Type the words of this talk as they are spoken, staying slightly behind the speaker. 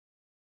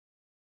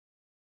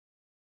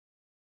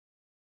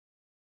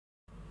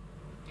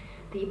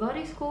The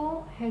Ibadi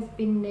school has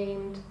been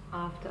named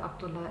after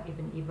Abdullah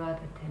ibn Ibad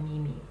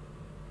al-Tamimi.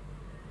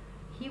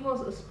 He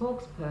was a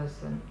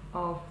spokesperson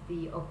of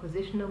the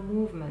oppositional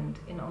movement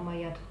in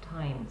Umayyad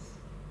times.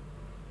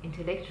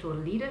 Intellectual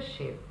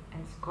leadership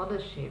and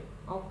scholarship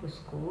of the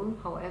school,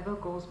 however,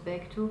 goes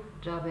back to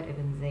Jabir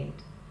ibn Zayd,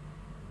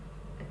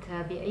 a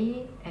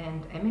tabi'i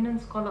and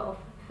eminent scholar of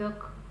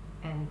fiqh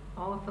and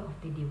author of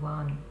the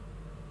Diwan.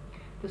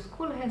 The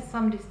school has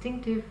some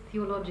distinctive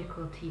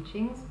theological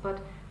teachings, but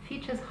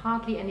features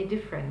hardly any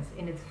difference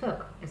in its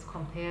fiqh as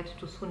compared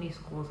to Sunni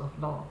schools of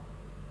law.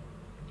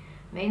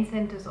 Main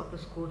centers of the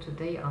school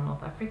today are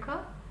North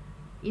Africa,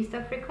 East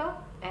Africa,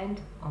 and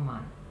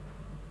Oman.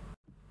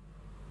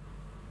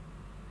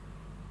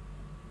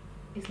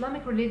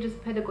 Islamic religious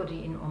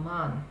pedagogy in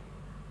Oman.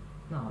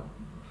 Now,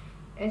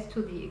 as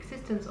to the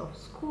existence of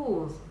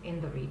schools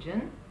in the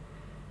region,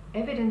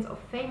 evidence of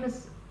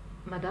famous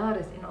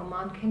madaris in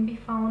Oman can be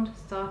found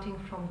starting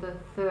from the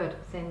 3rd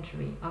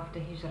century after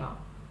Hijrah.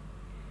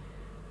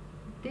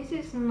 This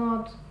is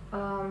not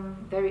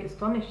very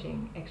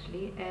astonishing,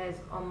 actually, as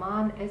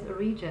Oman as a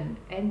region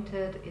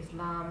entered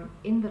Islam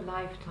in the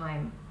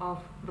lifetime of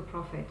the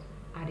Prophet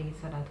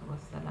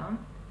ﷺ.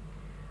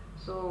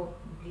 So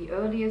the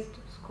earliest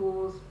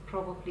schools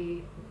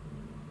probably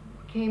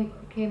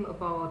came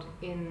about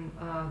in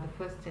the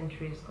first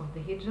centuries of the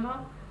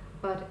Hijrah,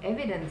 but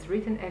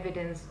written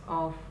evidence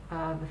of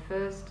the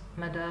first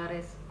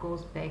madaris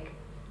goes back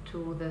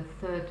to the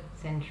 3rd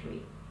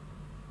century.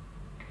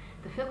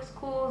 The fiqh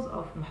schools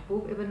of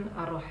Mahbub ibn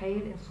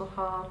al-Ruhayl in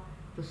Suhar,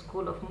 the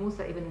school of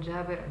Musa ibn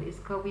Jabir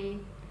al-Iskawi,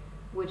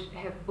 which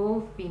have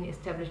both been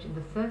established in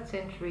the 3rd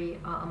century,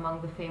 are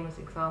among the famous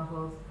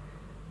examples,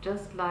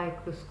 just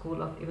like the school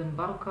of Ibn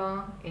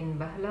Barqa in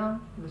Bahla,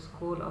 the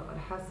school of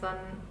Al-Hassan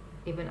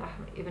ibn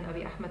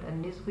Abi Ahmad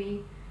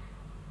al-Nizwi,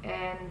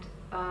 and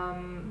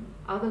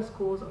other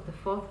schools of the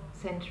 4th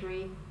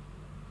century.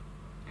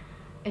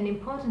 An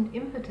important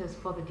impetus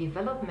for the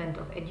development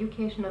of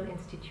educational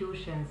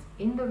institutions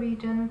in the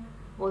region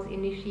was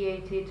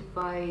initiated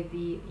by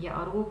the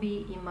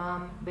Ya'arubi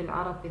Imam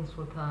Bil-Arab bin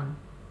Sultan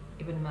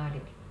ibn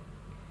Malik.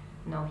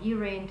 Now, he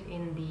reigned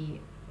in the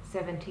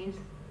 17th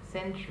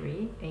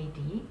century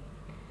AD,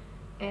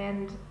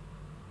 and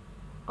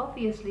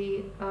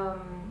obviously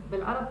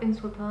Bil-Arab bin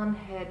Sultan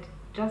had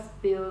just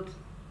built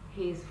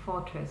his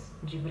fortress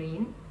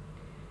Jibrin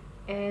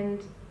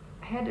and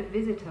had a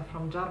visitor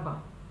from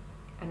Jarba,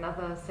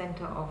 another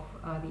center of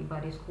the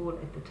Ibadi school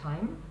at the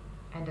time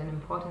and an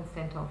important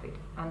center of it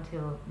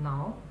until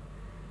now,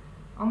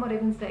 Umar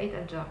ibn Sa'id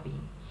al-Jarbi.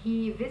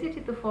 He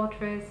visited the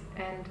fortress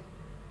and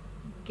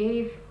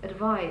gave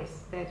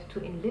advice that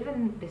to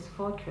enliven this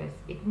fortress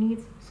it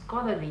needs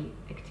scholarly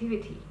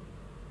activity.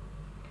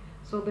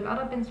 So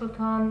Bil-Arab bin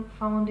Sultan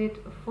founded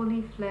a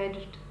fully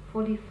fledged,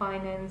 fully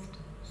financed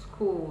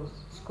school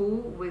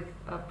with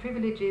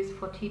privileges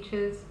for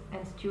teachers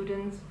and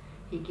students.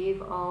 He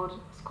gave out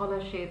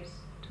scholarships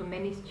to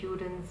many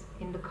students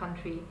in the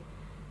country,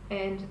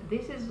 and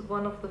this is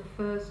one of the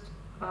first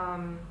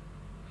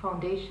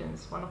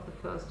foundations, one of the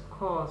first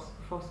cores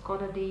for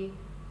scholarly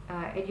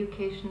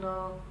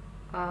educational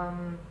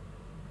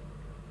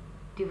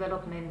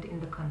development in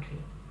the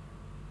country.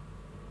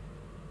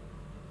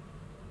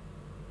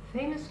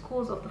 Famous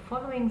schools of the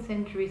following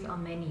centuries are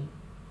many,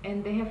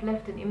 and they have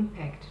left an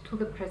impact to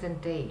the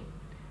present day.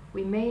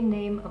 We may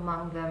name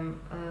among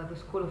them the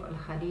school of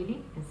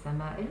Al-Khalili in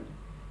Sama'il,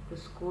 the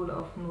school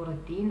of Nur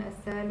al-Din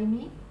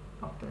al-Salimi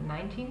of the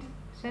 19th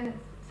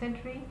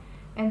century,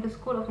 and the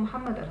school of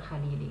Muhammad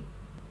al-Khalili.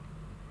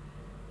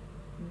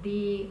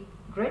 The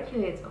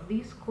graduates of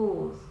these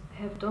schools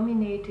have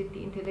dominated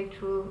the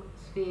intellectual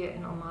sphere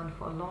in Oman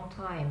for a long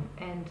time,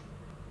 and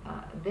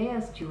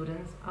their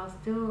students are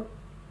still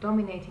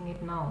dominating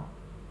it now.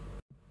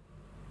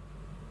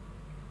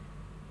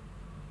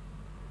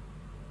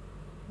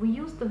 We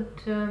use the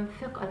term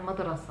fiqh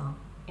al-madrasa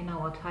in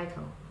our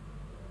title.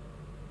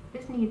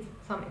 This needs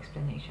some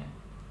explanation.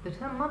 The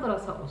term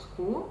madrasa or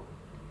school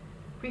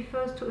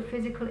refers to a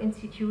physical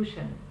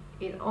institution.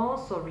 It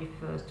also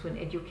refers to an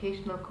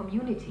educational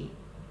community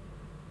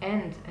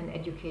and an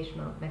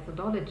educational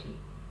methodology.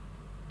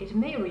 It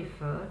may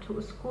refer to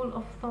a school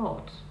of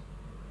thought.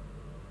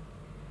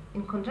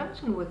 In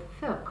conjunction with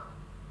fiqh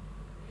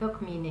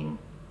meaning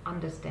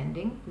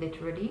understanding,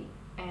 literally,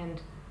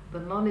 and the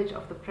knowledge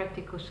of the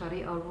practical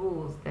Sharia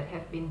rules that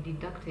have been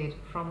deducted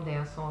from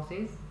their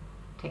sources,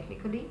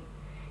 technically,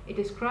 it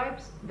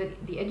describes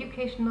the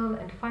educational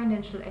and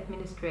financial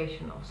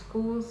administration of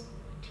schools,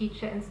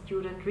 teacher and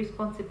student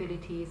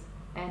responsibilities,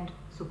 and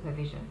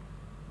supervision.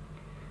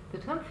 The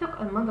term fiqh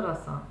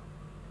al-madrasa,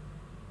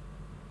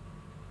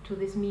 to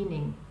this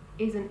meaning,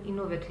 is an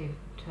innovative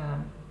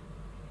term.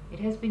 It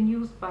has been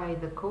used by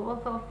the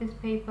co-author of this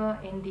paper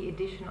in the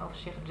edition of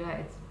Sheikh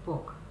Jaed's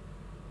book.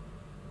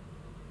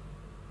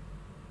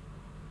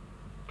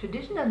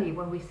 Traditionally,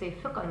 when we say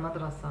fiqh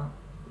al-madrasa,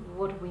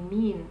 what we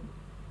mean,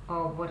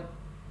 or what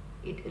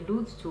it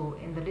alludes to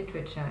in the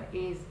literature,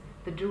 is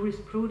the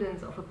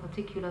jurisprudence of a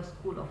particular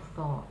school of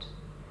thought.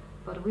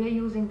 but we are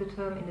using the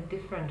term in a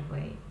different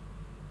way,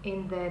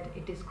 in that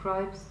it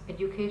describes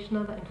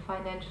educational and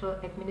financial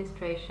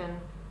administration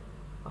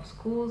of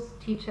schools,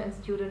 teacher and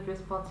student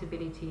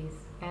responsibilities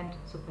and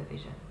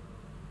supervision,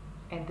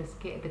 and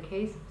the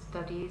case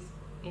studies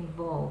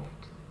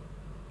involved.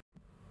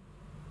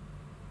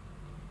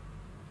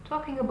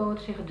 Talking about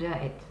Sheikh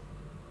Jaid,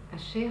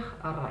 الشيخ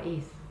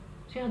الرئيس,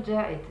 Sheikh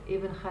Jaid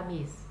ibn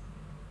Khamis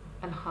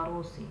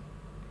al-Kharousi,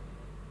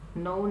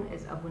 known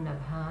as Abu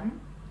Nabhan,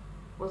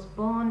 was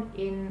born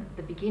in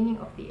the beginning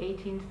of the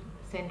 18th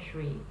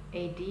century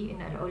AD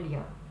in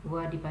Al-Ulya,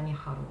 Wadi Bani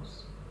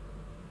Kharous.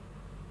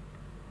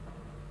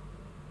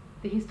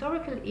 The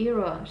historical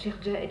era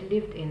Sheikh Jaid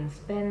lived in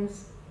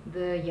spans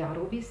the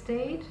Yarubi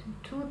state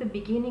to the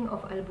beginning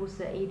of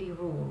Al-Bouzaidi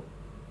rule.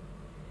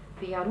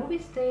 The Yarubi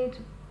state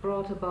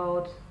brought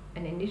about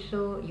an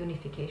initial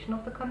unification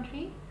of the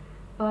country,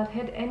 but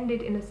had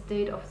ended in a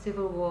state of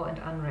civil war and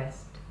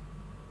unrest.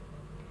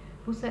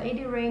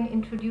 Bouzaidi reign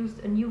introduced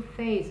a new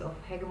phase of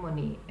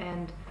hegemony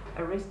and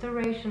a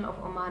restoration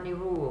of Omani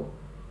rule,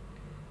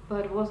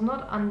 but was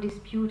not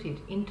undisputed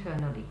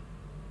internally.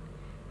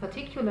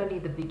 Particularly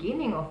the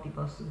beginning of the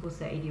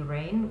Bouzaidi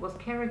reign was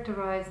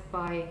characterized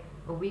by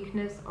a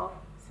weakness of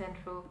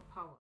central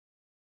power.